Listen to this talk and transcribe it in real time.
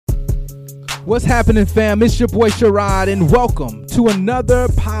What's happening, fam? It's your boy Sherrod, and welcome to another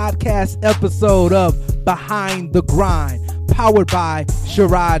podcast episode of Behind the Grind, powered by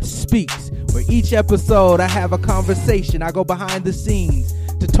Sherrod Speaks, where each episode I have a conversation. I go behind the scenes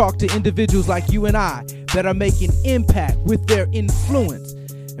to talk to individuals like you and I that are making impact with their influence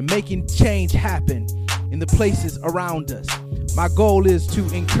and making change happen in the places around us. My goal is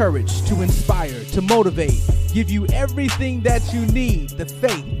to encourage, to inspire, to motivate, give you everything that you need, the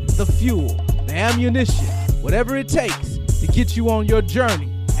faith, the fuel, the ammunition, whatever it takes to get you on your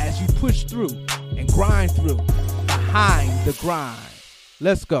journey as you push through and grind through behind the grind.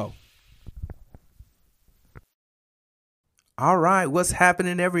 Let's go. All right, what's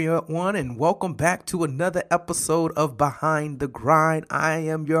happening, everyone, and welcome back to another episode of Behind the Grind. I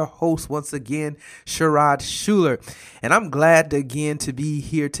am your host once again, Sherrod Schuler, and I'm glad again to be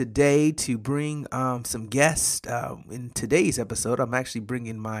here today to bring some guests. In today's episode, I'm actually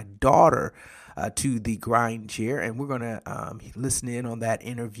bringing my daughter to the grind chair, and we're going to listen in on that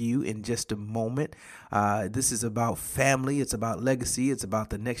interview in just a moment. This is about family, it's about legacy, it's about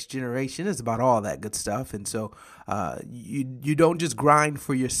the next generation, it's about all that good stuff. And so you don't just grind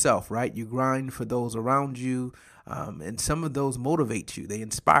for yourself, right? You grind for those around you, and some of those motivate you. They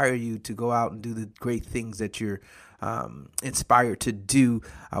inspire you to go out and do the great things that you're inspired to do,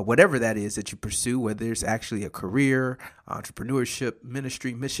 whatever that is that you pursue, whether it's actually a career, entrepreneurship,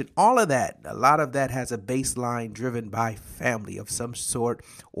 ministry, mission, all of that. A lot of that has a baseline driven by family of some sort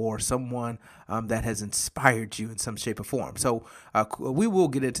or someone that has inspired you in some shape or form. So we will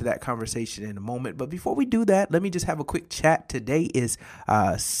get into that conversation in a moment. But before we do that, let me just have a quick chat. Today is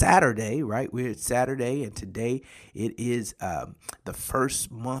Saturday, right? We're at Saturday, and today it is the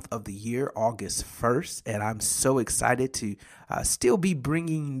first month of the year, August 1st. And I'm so excited to still be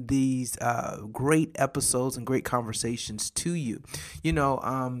bringing these great episodes and great conversations to you.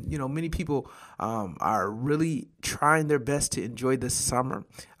 Many people are really trying their best to enjoy this summer.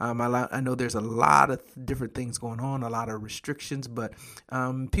 I know there's a lot of different things going on, a lot of restrictions, but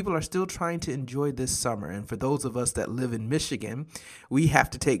people are still trying to enjoy this summer. And for those of us that live in Michigan, we have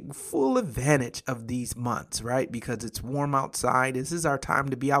to take full advantage of these months, right? Because it's warm outside. This is our time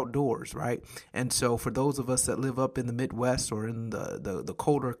to be outdoors, right? And so for those of us that live up in the Midwest or in the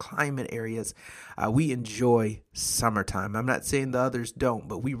colder climate areas, we enjoy summertime. I'm not saying the others don't,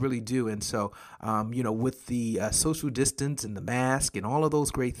 but we really do. And so, with the social distance and the mask and all of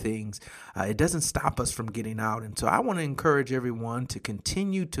those great things, it doesn't stop us from getting out. And so I want to encourage everyone to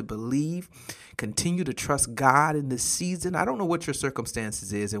continue to believe, continue to trust God in this season. I don't know what your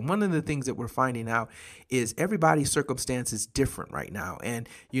circumstances is. And one of the things that we're finding out is everybody's circumstance is different right now. And,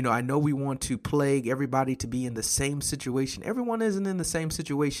 I know we want to plague everybody to be in the same situation. Everyone isn't in the same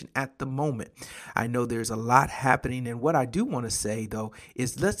situation at the moment. I know there's a lot happening. And what I do want to say, though,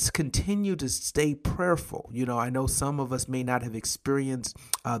 is let's continue to stay prayerful. I know some of us may not have experienced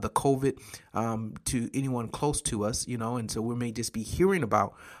the COVID to anyone close to us, and so we may just be hearing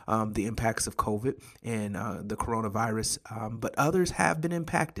about the impacts of COVID and the coronavirus, but others have been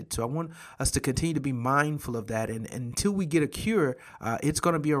impacted. So I want us to continue to be mindful of that. And until we get a cure, it's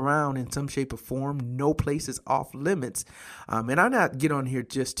going to be around in some shape or form. No place is off limits. And I not get on here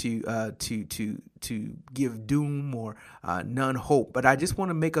just to give doom or none hope, but I just want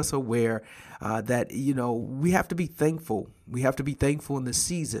to make us aware that, we have to be thankful. We have to be thankful in this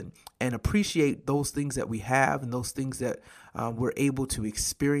season and appreciate those things that we have and those things that we're able to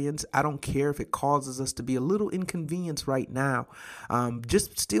experience. I don't care if it causes us to be a little inconvenienced right now.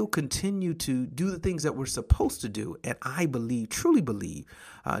 Just still continue to do the things that we're supposed to do. And I truly believe,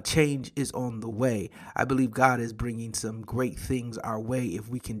 change is on the way. I believe God is bringing some great things our way if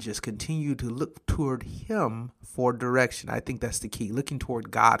we can just continue to look toward Him for direction. I think that's the key, looking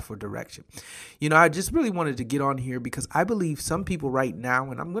toward God for direction. I just really wanted to get on here because I believe some people right now,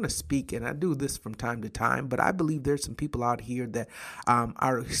 and I'm going to speak, and I do this from time to time, but I believe there's some people out here that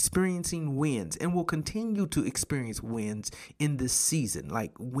are experiencing wins and will continue to experience wins in this season,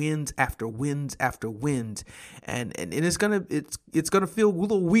 like wins after wins after wins. And it's gonna feel a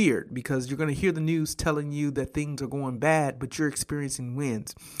little weird because you're gonna hear the news telling you that things are going bad, but you're experiencing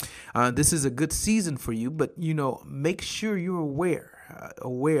wins. This is a good season for you, but make sure you're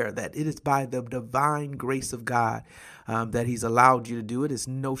aware that it is by the divine grace of God that He's allowed you to do it. It's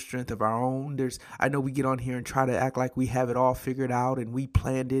no strength of our own. I know we get on here and try to act like we have it all figured out and we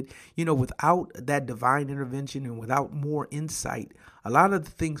planned it. Without that divine intervention and without more insight, a lot of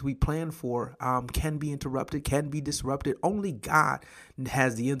the things we plan for can be interrupted, can be disrupted. Only God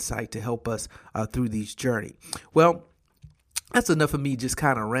has the insight to help us through this journey. Well, that's enough of me just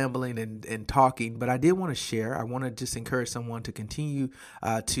kind of rambling and talking, but I did want to share. I want to just encourage someone to continue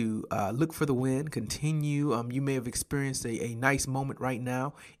to look for the win, continue. You may have experienced a nice moment right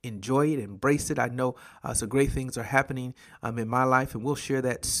now. Enjoy it, embrace it. I know some great things are happening in my life, and we'll share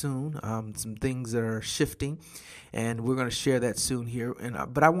that soon. Some things that are shifting, and we're going to share that soon here.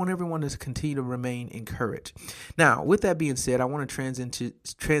 But I want everyone to continue to remain encouraged. Now, with that being said, I want to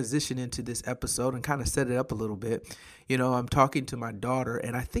transition into this episode and kind of set it up a little bit. I'm talking to my daughter,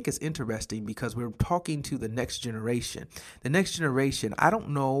 and I think it's interesting because we're talking to the next generation. The next generation, I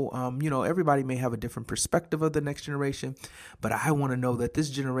don't know, everybody may have a different perspective of the next generation, but I want to know that this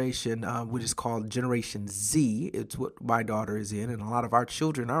generation, which is called Generation Z, it's what my daughter is in, and a lot of our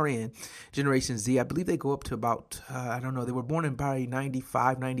children are in Generation Z. I believe they go up to about, they were born in probably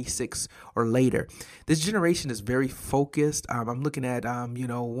 95, 96 or later. This generation is very focused. I'm looking at,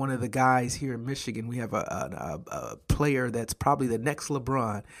 one of the guys here in Michigan. We have a player that's probably the next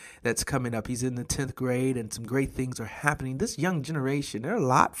LeBron that's coming up. He's in the 10th grade, and some great things are happening. This young generation, they're a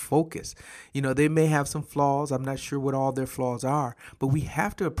lot focused. They may have some flaws. I'm not sure what all their flaws are, but we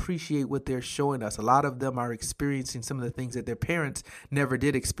have to appreciate what they're showing us. A lot of them are experiencing some of the things that their parents never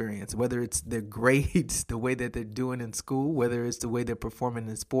did experience, whether it's their grades, the way that they're doing in school, whether it's the way they're performing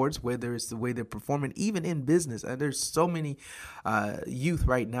in sports, whether it's the way they're performing even in business. And there's so many youth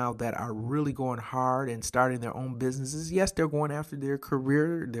right now that are really going hard and starting their own businesses. Yes, they're going after their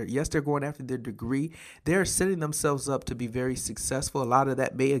career. They're going after their degree. They're setting themselves up to be very successful. A lot of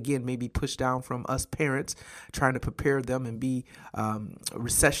that may be pushed down from us parents, trying to prepare them and be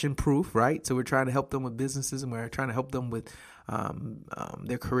recession proof, right? So we're trying to help them with businesses, and we're trying to help them with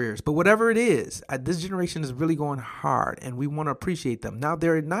their careers. But whatever it is, this generation is really going hard, and we want to appreciate them. Now,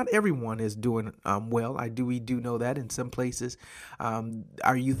 not everyone is doing well. We do know that in some places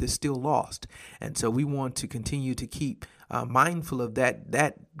our youth is still lost, and so we want to continue to keep mindful of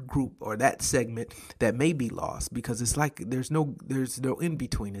that group or that segment that may be lost, because it's like there's no in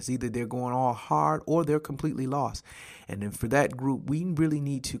between. It's either they're going all hard or they're completely lost. And then for that group, we really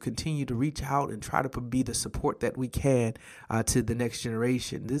need to continue to reach out and try to be the support that we can to the next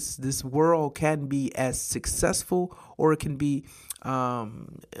generation. This world can be as successful, or it can be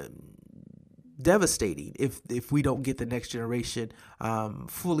devastating if we don't get the next generation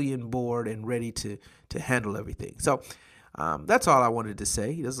fully on board and ready to handle everything. So that's all I wanted to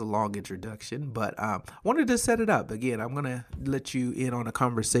say. This is a long introduction, but I wanted to set it up. Again, I'm going to let you in on a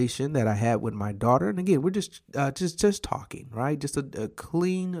conversation that I had with my daughter. And again, we're just talking, right? Just a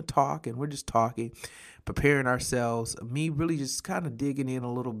clean talk, and we're just talking, preparing ourselves. Me really just kind of digging in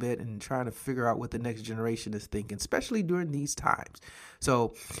a little bit and trying to figure out what the next generation is thinking, especially during these times.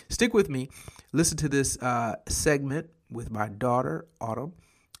 So stick with me. Listen to this segment with my daughter, Autumn,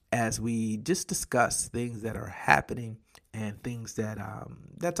 as we just discuss things that are happening and things that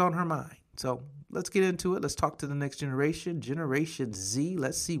that's on her mind. So let's get into it. Let's talk to the next generation, Generation Z.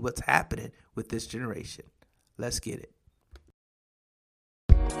 Let's see what's happening with this generation. Let's get it.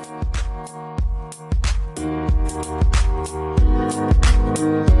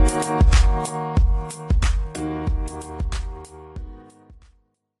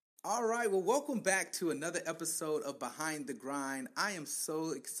 All right, well, welcome back to another episode of Behind the Grind. I am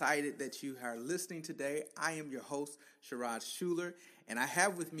so excited that you are listening today. I am your host, Schuler, and I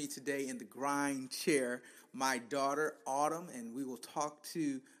have with me today in the grind chair my daughter, Autumn, and we will talk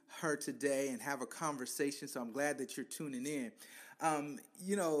to her today and have a conversation, so I'm glad that you're tuning in.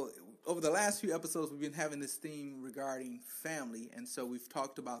 Over the last few episodes, we've been having this theme regarding family, and so we've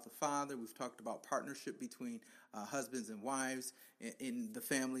talked about the father, we've talked about partnership between husbands and wives in the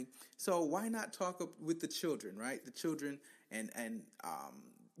family. So why not talk with the children, right? The children and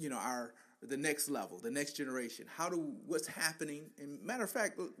our the next level, the next generation. What's happening? And matter of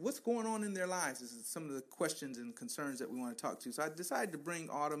fact, what's going on in their lives? This is some of the questions and concerns that we want to talk to. So I decided to bring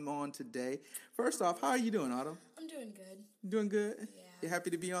Autumn on today. First off, how are you doing, Autumn? I'm doing good. Doing good? Yeah. You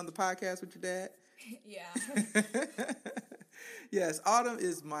happy to be on the podcast with your dad? Yeah. Yes, Autumn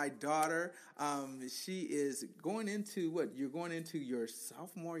is my daughter. She is going into what? You're going into your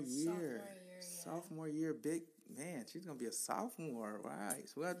sophomore year. Sophomore year, big man. She's going to be a sophomore, right?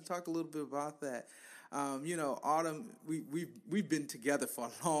 So we'll have to talk a little bit about that. Autumn, we've been together for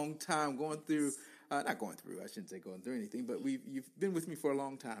a long time, I shouldn't say going through anything, but you've been with me for a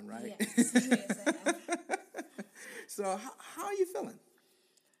long time, right? Yes, yes, I have. So how are you feeling?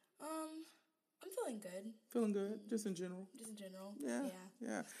 I'm feeling good. Feeling good, just in general? Just in general,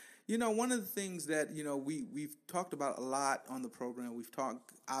 Yeah. One of the things that, we've talked about a lot on the program, we've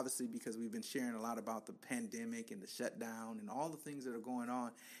talked, obviously, because we've been sharing a lot about the pandemic and the shutdown and all the things that are going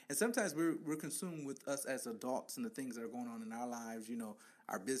on. And sometimes we're consumed with us as adults and the things that are going on in our lives,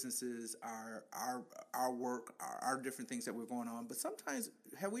 our businesses, our work, our different things that we're going on. But sometimes,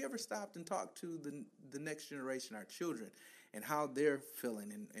 have we ever stopped and talked to the next generation, our children, and how they're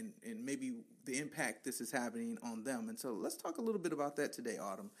feeling and maybe the impact this is having on them? And so let's talk a little bit about that today,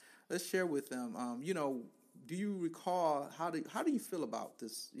 Autumn. Let's share with them, do you recall, how do you feel about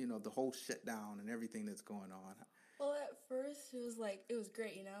this, the whole shutdown and everything that's going on? Well, at first it was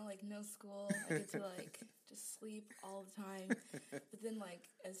great, like no school. I get to just sleep all the time. But then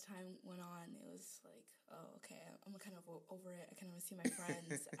as time went on, it was oh, okay, I'm kind of over it. I kind of want to see my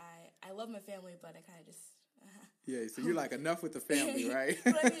friends. I love my family, but I kind of just yeah. So you're enough with the family, right?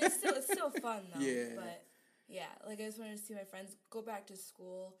 But I mean, it's still fun though. Yeah. But yeah, I just wanted to see my friends, go back to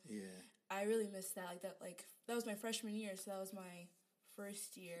school. Yeah. I really missed that. That was my freshman year, so that was my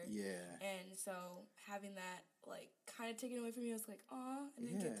first year. Yeah. And so having that kind of taken away from me, I was like, aw, I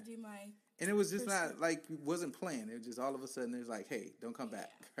didn't get to do my. And it was just not it wasn't planned. It was just all of a sudden it was hey, don't come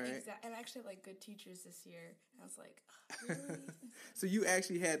back, right? Exactly. And I actually had good teachers this year. And I was like, oh, really? So you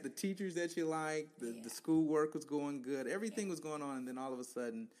actually had the teachers that you liked, the schoolwork was going good, everything was going on, and then all of a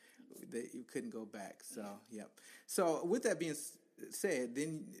sudden you couldn't go back. So, yep. So with that being said,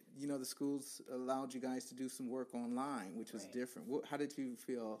 then, the schools allowed you guys to do some work online, which was different. How did you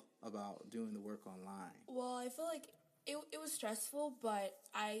feel about doing the work online? Well, I feel it was stressful, but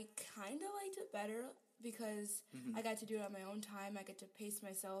I kind of liked it better because I got to do it on my own time. I get to pace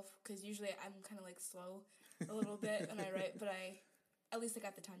myself because usually I'm kind of slow a little bit when I write, but at least I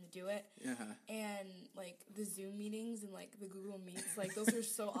got the time to do it. Uh-huh. And the Zoom meetings and the Google Meets, those were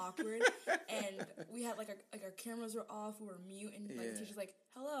so awkward. And we had our cameras were off, we were mute, and the teacher's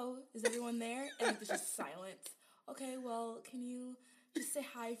hello, is everyone there? And it's just silent. Okay, well, can you just say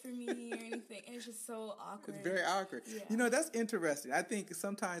hi for me or anything? And it's just so awkward. It's very awkward. Yeah. That's interesting. I think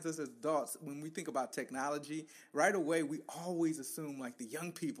sometimes as adults, when we think about technology, right away we always assume the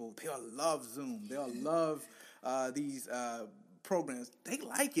young people, they'll love Zoom. They'll love these programs. They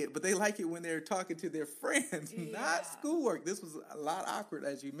like it, but they like it when they're talking to their friends, not schoolwork. This was a lot awkward,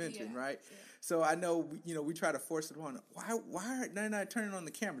 as you mentioned, right? Yeah. So I know, we try to force it on. Why are they not turning on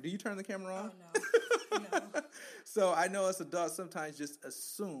the camera? Do you turn the camera on? Oh, no. So I know as adults sometimes just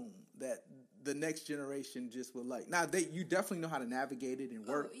assume that the next generation just will now you definitely know how to navigate it and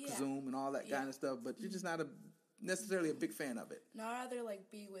work Zoom and all that kind of stuff, but you're just not necessarily a big fan of it. No, I'd rather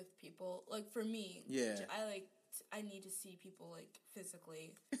be with people. For me, I need to see people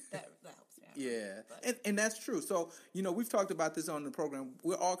physically. That helps me out. Yeah, and that's true. So we've talked about this on the program.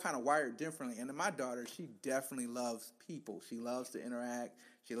 We're all kind of wired differently. And my daughter, she definitely loves people. She loves to interact.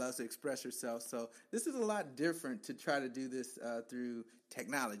 She loves to express herself. So this is a lot different to try to do this through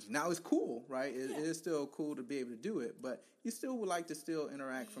technology. Now it's cool, right? It is still cool to be able to do it, but you still would like to still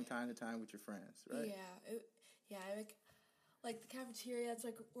interact from time to time with your friends, right? Yeah. The cafeteria, that's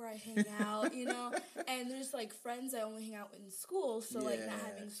where I hang out, and there's friends I only hang out with in school, so not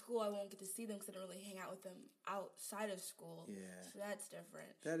having school, I won't get to see them because I don't really hang out with them outside of school. Yeah. So that's different.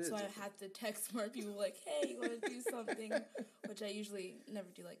 That is different. I have to text more people hey, you want to do something, which I usually never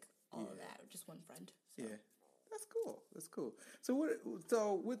do all of that, just one friend. So. Yeah. That's cool.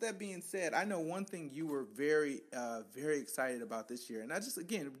 So with that being said, I know one thing you were very, very excited about this year, and I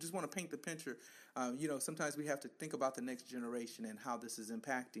just want to paint the picture. Sometimes we have to think about the next generation and how this is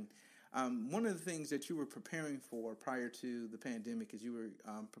impacting. One of the things that you were preparing for prior to the pandemic is you were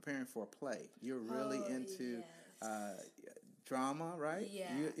preparing for a play. You're really into drama, right?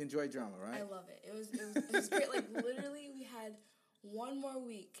 Yeah. You enjoy drama, right? I love it. It was great. Literally, we had one more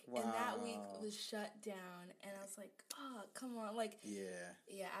week, and that week was shut down, and I was oh, come on,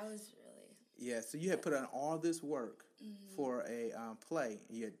 yeah, I was really. Yeah, so you had put on all this work for a play.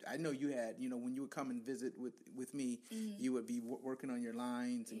 I know you had, when you would come and visit with me, you would be working on your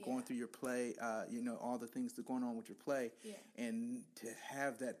lines and going through your play, all the things that are going on with your play. Yeah. And to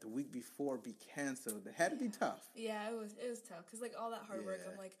have that the week before be canceled, it had to be tough. Yeah, it was tough, because all that hard work,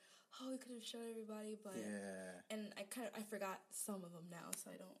 I'm oh, we could have showed everybody, but and I forgot some of them now,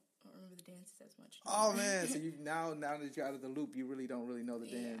 so I don't remember the dances as much. Oh man, so you now that you're out of the loop, you really don't know the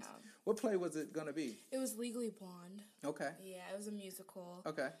dance. What play was it gonna be? It was Legally Blonde. Okay. Yeah, it was a musical.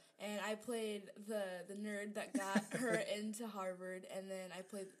 Okay. And I played the nerd that got her into Harvard, and then I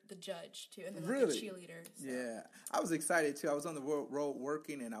played the judge too, and then really? the cheerleader. So. Yeah, I was excited too. I was on the road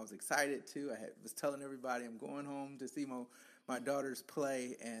working, and I was excited too. Was telling everybody I'm going home to see my my daughter's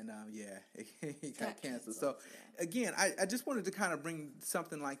play, and it got canceled. So Yeah. again, I just wanted to kind of bring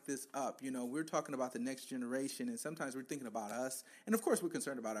something like this up. We're talking about the next generation, and sometimes we're thinking about us, and of course we're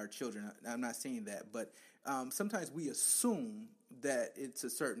concerned about our children. I'm not saying that, but sometimes we assume that it's a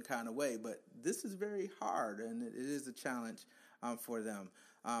certain kind of way, but this is very hard, and it is a challenge for them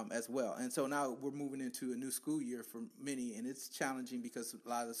as well. And so now we're moving into a new school year for many, and it's challenging because a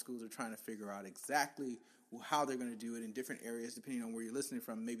lot of the schools are trying to figure out exactly how they're going to do it in different areas, depending on where you're listening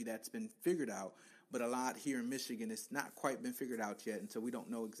from. Maybe that's been figured out, but a lot here in Michigan, it's not quite been figured out yet, and so we don't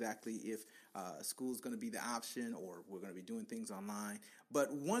know exactly if school is going to be the option or we're going to be doing things online.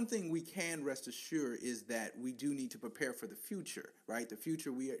 But one thing we can rest assured is that we do need to prepare for the future, right? The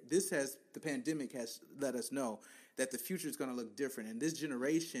future, the pandemic has let us know that the future is going to look different, and this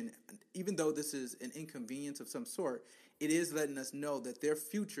generation, even though this is an inconvenience of some sort, it is letting us know that their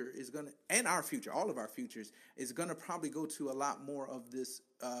future is going to, and our future, all of our futures, is going to probably go to a lot more of this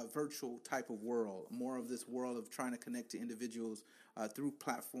virtual type of world, more of this world of trying to connect to individuals through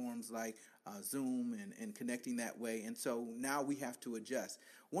platforms like Zoom and connecting that way. And so now we have to adjust.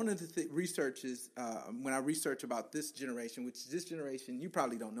 One of the researches, when I research about this generation, which this generation, you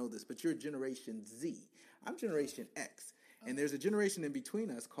probably don't know this, but you're Generation Z. I'm Generation X. And there's a generation in between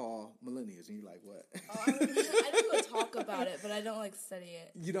us called millennials, and you're like, what? I don't go talk about it, but I don't study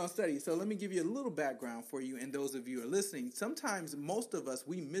it. You don't study. So let me give you a little background for you and those of you who are listening. Sometimes most of us,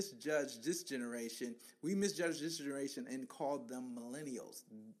 we misjudge this generation. We misjudge this generation and call them millennials.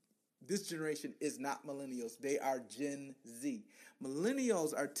 This generation is not millennials. They are Gen Z.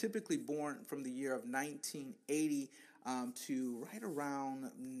 Millennials are typically born from the year of 1980 to right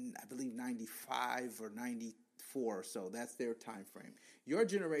around, I believe, 95 or 94 or so. That's their time frame. Your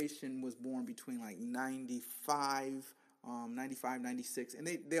generation was born between like 95, 96,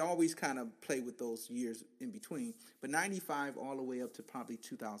 and they always kind of play with those years in between, but 95 all the way up to probably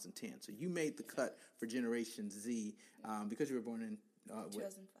 2010. So you made the cut for Generation Z because you were born in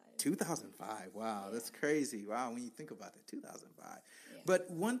 2005. 2005. Wow, that's crazy. Wow, when you think about that, 2005. Yeah. But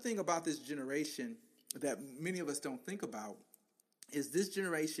one thing about this generation that many of us don't think about is this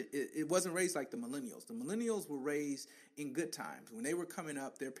generation, it wasn't raised like the millennials. The millennials were raised in good times. When they were coming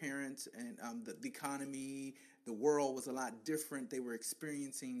up, their parents and the economy, the world was a lot different. They were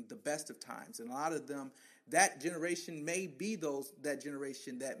experiencing the best of times. And a lot of them, that generation may be that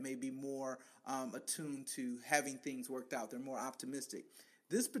generation that may be more attuned to having things worked out. They're more optimistic.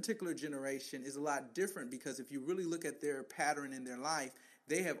 This particular generation is a lot different because if you really look at their pattern in their life,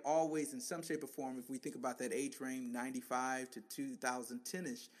 they have always, in some shape or form, if we think about that age range, 95 to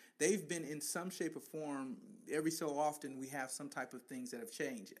 2010-ish, they've been in some shape or form, every so often we have some type of things that have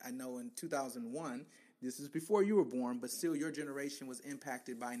changed. I know in 2001, this is before you were born, but still your generation was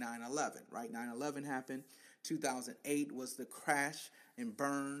impacted by 9/11, right? 9/11 happened. 2008 was the crash and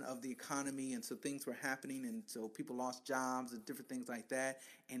burn of the economy, and so things were happening, and so people lost jobs and different things like that.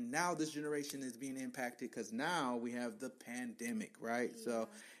 And now this generation is being impacted because now we have the pandemic, right? Yeah. So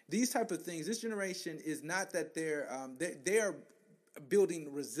these type of things, this generation is not that they are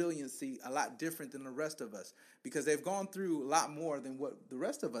building resiliency a lot different than the rest of us because they've gone through a lot more than what the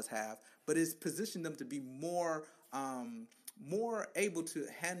rest of us have, but it's positioned them to be more able to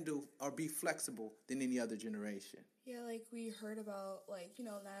handle or be flexible than any other generation. Yeah, we heard about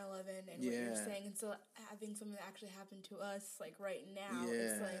 9/11 and what you're saying, and so having something that actually happened to us right now,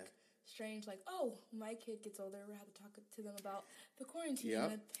 it's strange. Oh, my kid gets older, we have to talk to them about the quarantine.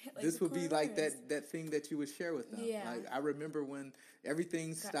 Yep. This would be like that thing that you would share with them. Yeah. I remember when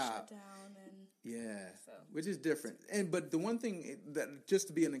everything stopped. Shut down and which is different. But the one thing that just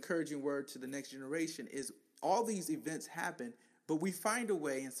to be an encouraging word to the next generation is all these events happen, but we find a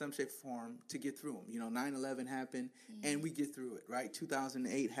way in some shape or form to get through them. 9/11 happened, and we get through it, right?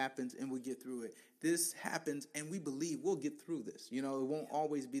 2008 happens, and we get through it. This happens, and we believe we'll get through this. It won't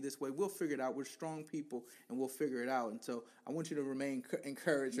always be this way. We'll figure it out. We're strong people, and we'll figure it out. And so I want you to remain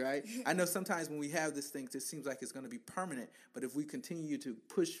encouraged, right? I know sometimes when we have this thing, it seems like it's going to be permanent, but if we continue to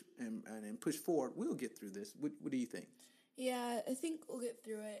push and push forward, we'll get through this. What do you think? Yeah, I think we'll get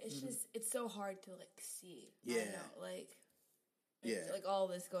through it. It's just, it's so hard to see. Yeah. I don't know, all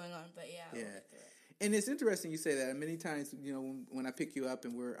this going on, but we'll get through it. And it's interesting you say that. Many times, when I pick you up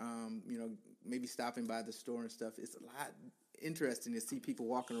and we're, maybe stopping by the store and stuff, it's a lot interesting to see people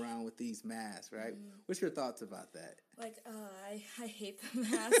walking around with these masks, right? What's your thoughts about that? I hate the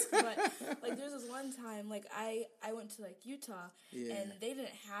mask, but there's this one time, I went to Utah, and they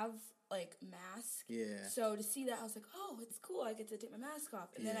didn't have mask. Yeah. So to see that, I was like, oh, it's cool. I get to take my mask off,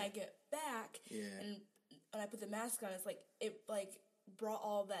 and then I get back, and when I put the mask on, it's brought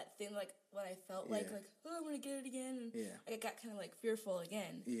all that thing, like, what I felt like, oh, I'm going to get it again. And I got kind of, like, fearful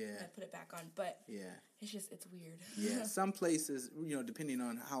again. Yeah. And I put it back on. But it's weird. Yeah. Some places, depending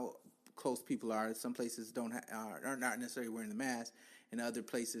on how close people are, some places are not necessarily wearing the mask. In other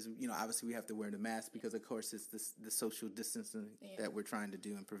places, obviously we have to wear the mask because, of course, it's the social distancing that we're trying to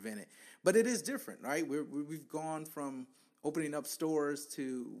do and prevent it. But it is different, right? We've gone from opening up stores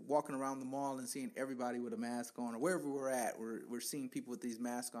to walking around the mall and seeing everybody with a mask on, or wherever we're at, we're seeing people with these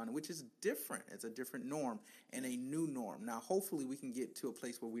masks on, which is different. It's a different norm and a new norm. Now, hopefully we can get to a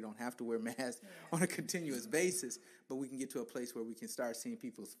place where we don't have to wear masks on a continuous basis, but we can get to a place where we can start seeing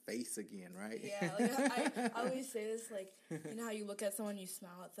people's face again, right? Yeah, like I always say this, like, you know how you look at someone, you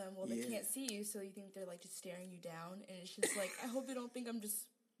smile at them, well, they can't see you, so you think they're, like, just staring you down, and it's just like, I hope they don't think I'm just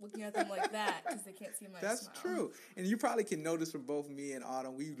looking at them like that because they can't see my That's smile. true. And you probably can notice from both me and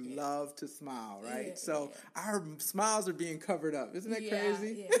Autumn, we love to smile, right? Our smiles are being covered up. Isn't that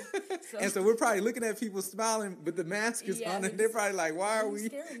crazy? Yeah. And so we're probably looking at people smiling, but the mask is on, and they're probably like, why are we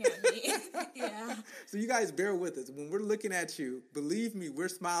staring at me? Yeah. So you guys bear with us. When we're looking at you, believe me, we're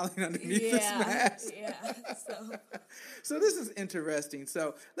smiling underneath this mask. Yeah. So this is interesting.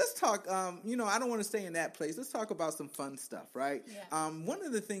 So let's talk, I don't want to stay in that place. Let's talk about some fun stuff, right? Yeah. One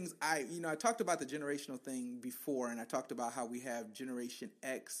of the things I talked about the generational thing before, and I talked about how we have Generation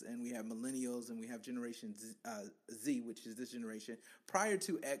X and we have millennials and we have Generation Z, which is this generation. Prior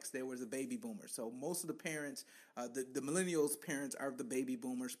to X, there was a baby boomer. So most of the parents, the millennials' parents are the baby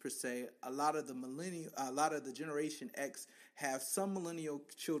boomers per se. A lot of the Generation X have some millennial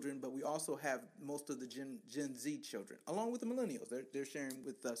children, but we also have most of the Gen Z children, along with the millennials. They're sharing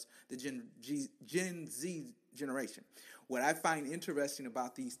with us the Gen Z generation. What I find interesting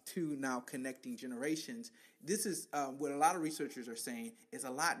about these two now connecting generations, this is what a lot of researchers are saying is a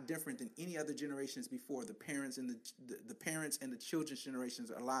lot different than any other generations before. The parents and the parents and the children's generations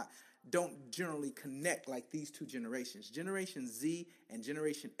don't generally connect like these two generations. Generation Z and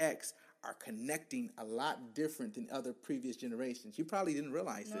Generation X are connecting a lot different than other previous generations. You probably didn't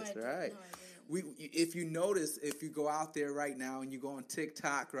realize this, right? No, I didn't. If you notice, if you go out there right now and you go on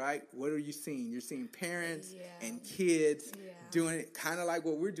TikTok, right, what are you seeing? You're seeing parents and kids doing it kind of like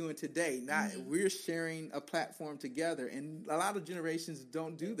what we're doing today. We're sharing a platform together, and a lot of generations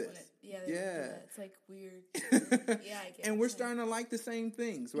don't do this. Don't do that. It's like weird. I get and we're starting to like the same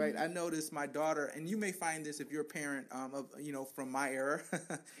things, right? I noticed my daughter, and you may find this if you're a parent from my era,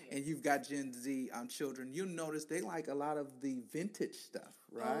 and you've got Gen Z children. You'll notice they like a lot of the vintage stuff,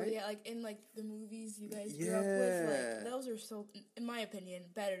 right? Oh yeah, like in like the movies you guys grew up with, like those are so, in my opinion,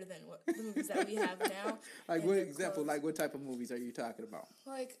 better than what the movies that we have now. Like what example? Like what type of movies are you talking about?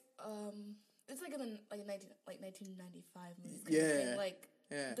 Like it's like in the 1995 movies. Kind of thing. Like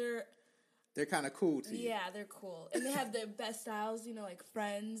they're kind of cool to you. Yeah, they're cool, and they have the best styles. Like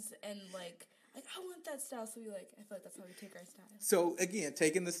Friends and like I want that style, so I feel like that's how we take our style. So again,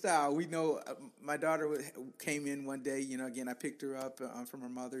 taking the style, we know my daughter came in one day. Again, I picked her up from her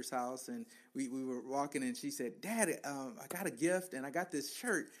mother's house, and we were walking, and she said, "Dad, I got a gift, and I got this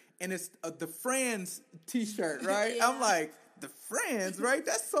shirt, and it's the Friends T-shirt, right?" I'm like, "The Friends, right?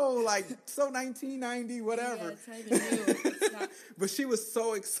 That's so 1990, whatever." Yeah, it's not even new. It's not. But she was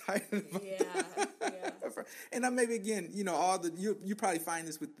so excited about yeah. And maybe again, you probably find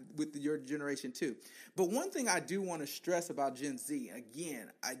this with your generation too. But one thing I do want to stress about Gen Z,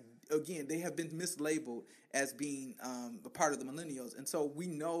 again, they have been mislabeled as being a part of the millennials. And so we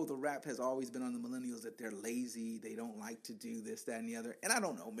know the rap has always been on the millennials that they're lazy, they don't like to do this, that, and the other. And I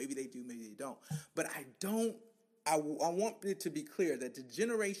don't know, maybe they do, maybe they don't. But I want it to be clear that the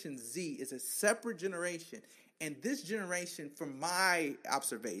Generation Z is a separate generation. And this generation, from my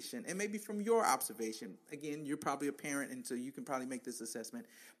observation, and maybe from your observation, again, you're probably a parent, and so you can probably make this assessment,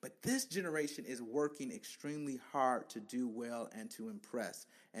 but this generation is working extremely hard to do well and to impress,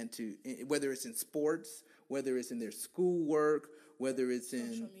 and whether it's in sports, whether it's in their schoolwork, whether it's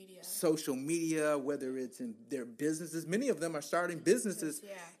in social media, whether it's in their businesses. Many of them are starting businesses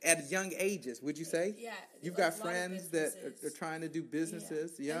at young ages, would you say? Yeah. You've got friends that are trying to do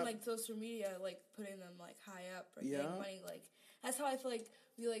businesses. Yeah. And like social media, like putting them like high up or getting money. Like that's how I feel like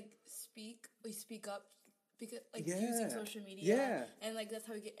we speak up because using social media. Yeah. And like that's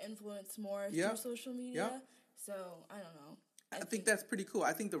how we get influenced more through social media. Yep. So I don't know. I think that's pretty cool.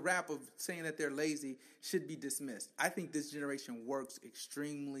 I think the rap of saying that they're lazy should be dismissed. I think this generation works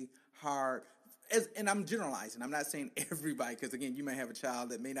extremely hard. And I'm generalizing. I'm not saying everybody, because again, you may have a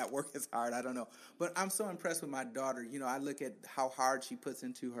child that may not work as hard. I don't know. But I'm so impressed with my daughter. I look at how hard she puts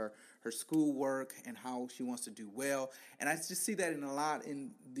into her her schoolwork and how she wants to do well. And I just see that in a lot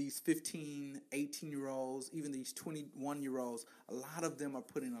in these 15, 18-year-olds, even these 21-year-olds. A lot of them are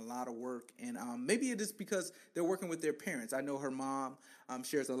putting a lot of work. And maybe it is because they're working with their parents. I know her mom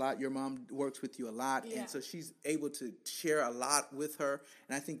shares a lot. Your mom works with you a lot. Yeah. And so she's able to share a lot with her.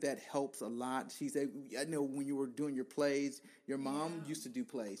 And I think that helps a lot. I know when you were doing your plays, your mom used to do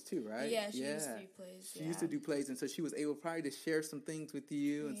plays too, right? Yeah, she used to do plays. She used to do plays, and so she was able probably to share some things with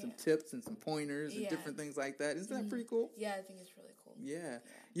you and some tips and some pointers and different things like that. Isn't that pretty cool? Yeah, I think it's really cool. Yeah.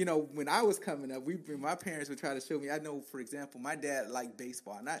 You know, when I was coming up, my parents would try to show me. I know, for example, my dad liked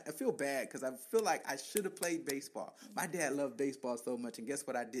baseball, and I feel bad because I feel like I should have played baseball. My dad loved baseball so much, and guess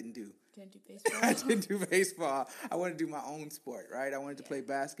what I didn't do? Didn't do baseball. I didn't do baseball. I wanted to do my own sport, right? I wanted to play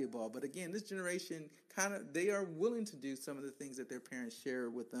basketball. But again, this generation they are willing to do some of the things that their parents share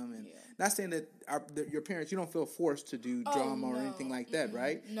with them. And not saying that your parents, you don't feel forced to do drama or anything like that,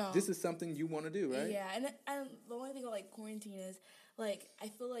 right? No. This is something you want to do, right? Yeah, and the only thing about like quarantine is like I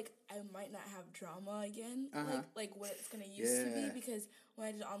feel like I might not have drama again, like what it's gonna used to be, because when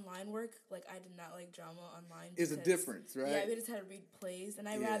I did online work, like I did not like drama online. It's a difference, right? Yeah, we just had to read plays, and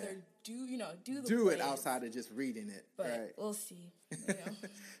I'd rather do the do plays. It outside of just reading it. But right. We'll see. You know?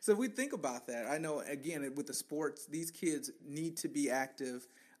 So we think about that. I know, again, with the sports, these kids need to be active,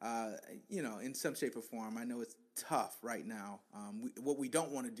 in some shape or form. I know it's tough right now. What we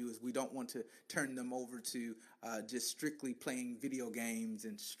don't want to do is we don't want to turn them over to just strictly playing video games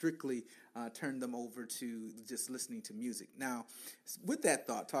and strictly turn them over to just listening to music. Now, with that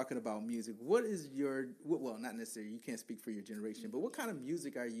thought, talking about music, what is well, not necessarily, you can't speak for your generation, but what kind of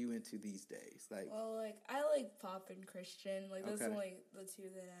music are you into these days? I like pop and Christian. Like, those are like the two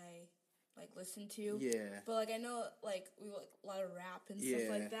that I listen to. Yeah. But I know we like a lot of rap and stuff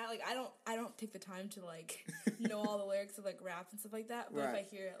like that. Like I don't take the time to know all the lyrics of rap and stuff like that. But if I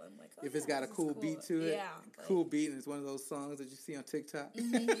hear it, I'm like, if it's got a cool beat to it, cool beat, and it's one of those songs that you see on TikTok.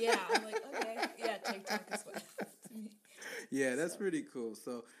 Yeah, I'm like, okay, yeah, TikTok is what to me. Yeah, that's pretty cool.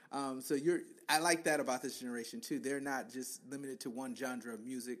 So, I like that about this generation too. They're not just limited to one genre of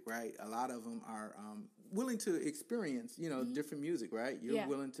music, right? A lot of them are willing to experience, different music, right? You're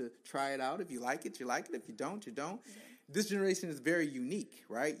willing to try it out. If you like it, you like it. If you don't, you don't. Yeah. This generation is very unique,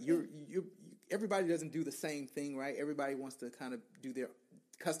 right? Everybody doesn't do the same thing, right? Everybody wants to kind of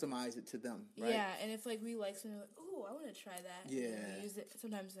customize it to them, right? Yeah, and if we like something, oh, I want to try that. Yeah, and we use it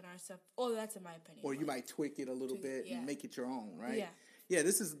sometimes in our stuff. Oh, that's in my opinion. Or you might tweak it a little bit and make it your own, right? Yeah. Yeah,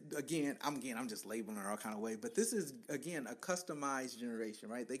 this is I'm just labeling it all kind of way, but this is again a customized generation,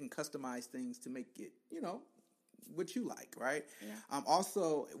 right? They can customize things to make it, what you like, right? Yeah.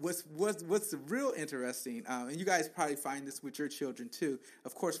 Also, what's real interesting, and you guys probably find this with your children too.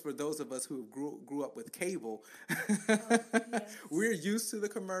 Of course, for those of us who grew up with cable, we're used to the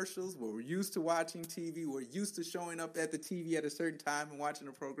commercials. We're used to watching TV. We're used to showing up at the TV at a certain time and watching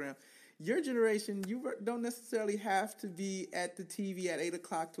a program. Your generation, you don't necessarily have to be at the TV at 8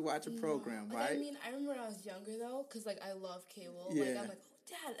 o'clock to watch a program, right? I mean, I remember when I was younger, though, because, I love cable. Yeah. I'm like, oh,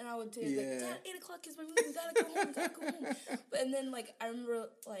 Dad, and I would say, Dad, 8 o'clock is my movie, we gotta go home, And then, I remember,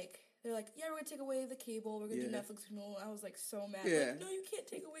 they're like, yeah, we're going to take away the cable. We're going to do Netflix and all. I was, so mad. Yeah. No, you can't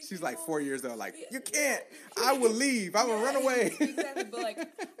take away She's cable. 4 years old. You can't. I will leave. I will run away. Exactly. But,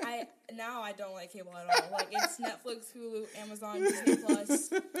 now I don't like cable at all. It's Netflix, Hulu, Amazon, Disney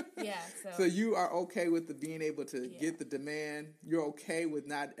Plus. Yeah, So you are okay with being able to get the demand. You're okay with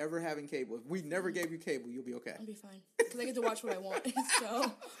not ever having cable. If we never gave you cable, you'll be okay. I'll be fine. Because I get to watch what I want.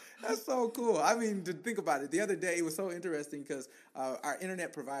 So... That's so cool. I mean, to think about it, the other day it was so interesting because our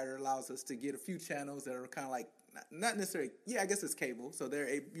internet provider allows us to get a few channels that are kind of not necessarily, I guess it's cable. So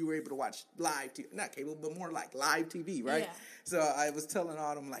you were able to watch live TV, not cable, but more like live TV, right? Yeah. So I was telling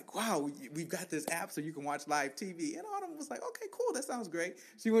Autumn, wow, we've got this app so you can watch live TV. And Autumn was like, okay, cool, that sounds great.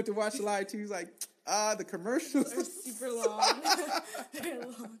 She went to watch live TV, was like, the commercials are super long. They're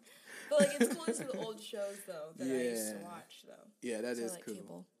long. But it's cool to see the old shows, though, that I used to watch, though. Yeah, that is cool.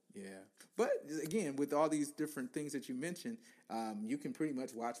 Cable. Yeah. But again, with all these different things that you mentioned, you can pretty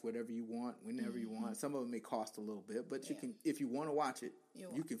much watch whatever you want, whenever you want. Some of them may cost a little bit, but you can, if you want to watch it,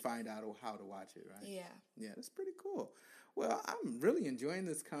 you can find out how to watch it, right? Yeah. Yeah, that's pretty cool. Well, I'm really enjoying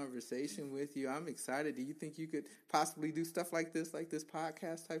this conversation with you. I'm excited. Do you think you could possibly do stuff like this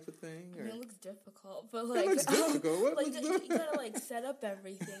podcast type of thing? Or? I mean, it looks difficult, but it looks difficult. You gotta set up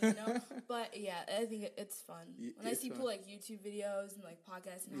everything, But yeah, I think it's fun. When I see people YouTube videos and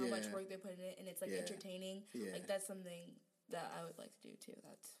podcasts and how much work they put in it, and it's entertaining. That's something that I would like to do too.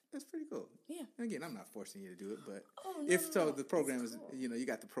 That's pretty cool. Yeah. And again, I'm not forcing you to do it, but no, the program is, cool. you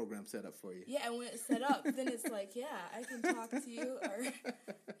got the program set up for you. Yeah, and when it's set up, then it's like, yeah, I can talk to you or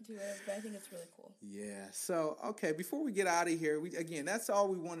do whatever. But I think it's really cool. Yeah. So, okay, before we get out of here, that's all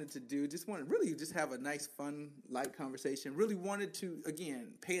we wanted to do. Just wanted really just have a nice, fun, light conversation. Really wanted to, again,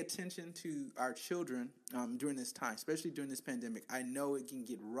 pay attention to our children during this time, especially during this pandemic. I know it can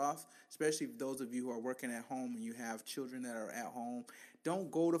get rough, especially those of you who are working at home and you have children that are at home.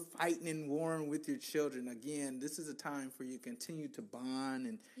 Don't go to fighting and warring with your children. Again, this is a time for you to continue to bond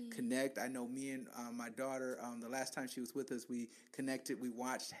and connect. I know me and my daughter, the last time she was with us, we connected. We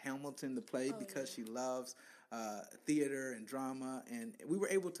watched Hamilton, the play, because she loves theater and drama, and we were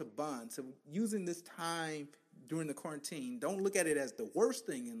able to bond. So using this time during the quarantine, don't look at it as the worst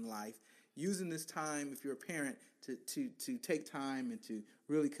thing in life. Using this time, if you're a parent, to take time and to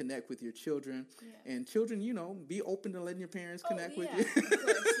really connect with your children. Yeah. And children, be open to letting your parents connect with you. Of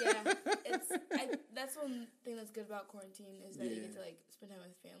course, yeah. That's one thing that's good about quarantine is that you get to, spend time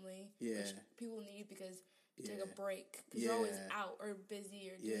with family, which people need because you take a break. Because you're always out or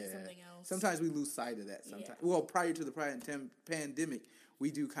busy or doing something else. Sometimes we lose sight of that. Well, prior to the pandemic,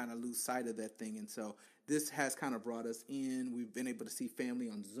 we do kind of lose sight of that thing. And so this has kind of brought us in. We've been able to see family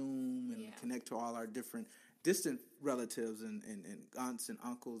on Zoom and connect to all our different distant relatives and aunts and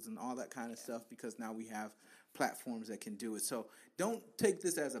uncles and all that kind of stuff, because now we have platforms that can do it. So don't take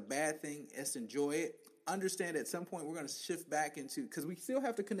this as a bad thing. Let's enjoy it. Understand at some point we're going to shift back into, because we still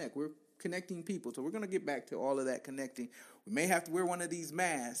have to connect. We're connecting people. So we're going to get back to all of that connecting. We may have to wear one of these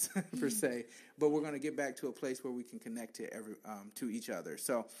masks per se, but we're going to get back to a place where we can connect to each other.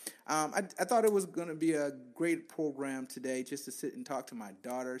 So I thought it was going to be a great program today, just to sit and talk to my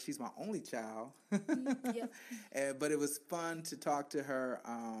daughter. She's my only child, but it was fun to talk to her.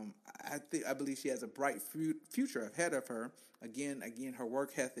 I believe she has a bright future ahead of her. Again, her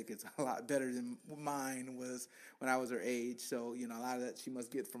work ethic is a lot better than mine was when I was her age. So, a lot of that she must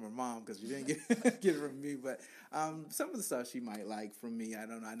get from her mom, because she didn't get it from me. But some of the stuff she might like from me, I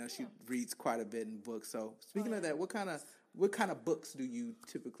don't know. I know she reads quite a bit in books. So, speaking of that, what kind of books do you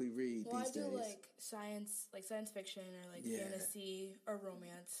typically read these days? Well, I do science fiction or fantasy or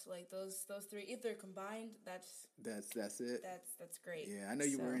romance. Like those three, if they're combined, that's it. That's great. Yeah, I know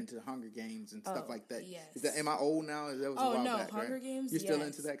you were into Hunger Games and stuff like that. Yes. Am I old now? That was a while back, Hunger right? Games. You're still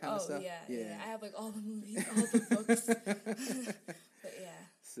into that kind of stuff? Yeah. I have all the movies, all the books. But yeah.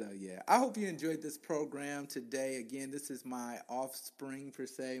 So, I hope you enjoyed this program today. Again, this is my offspring, per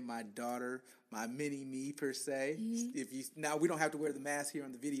se, my daughter, my mini-me, per se. Mm-hmm. Now, we don't have to wear the mask here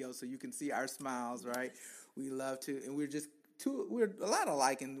on the video, so you can see our smiles, right? We love to, and we're a lot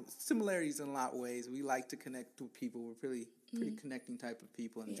alike in similarities in a lot of ways. We like to connect with people. We're pretty connecting type of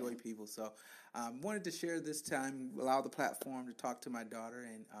people, enjoy people. So, wanted to share this time, allow the platform to talk to my daughter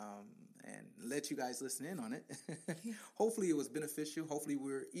and let you guys listen in on it. Hopefully it was beneficial. Hopefully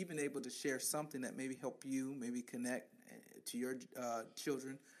we're even able to share something that maybe help you, maybe connect to your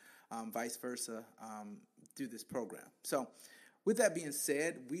children, vice versa, through this program. So with that being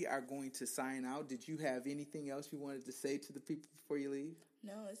said, we are going to sign out. Did you have anything else you wanted to say to the people before you leave?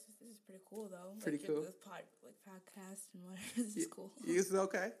 No, this is pretty cool though. Pretty cool. This podcast and whatever. This is cool. It's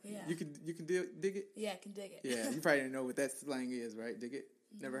okay. Yeah. You can dig it. Yeah, I can dig it. Yeah, you probably didn't know what that slang is, right? Dig it.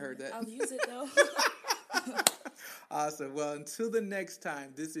 Never heard that. I'll use it though. Awesome. Well, until the next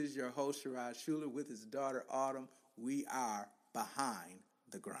time, this is your host Schuler with his daughter Autumn. We are Behind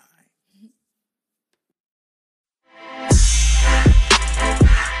the Grind.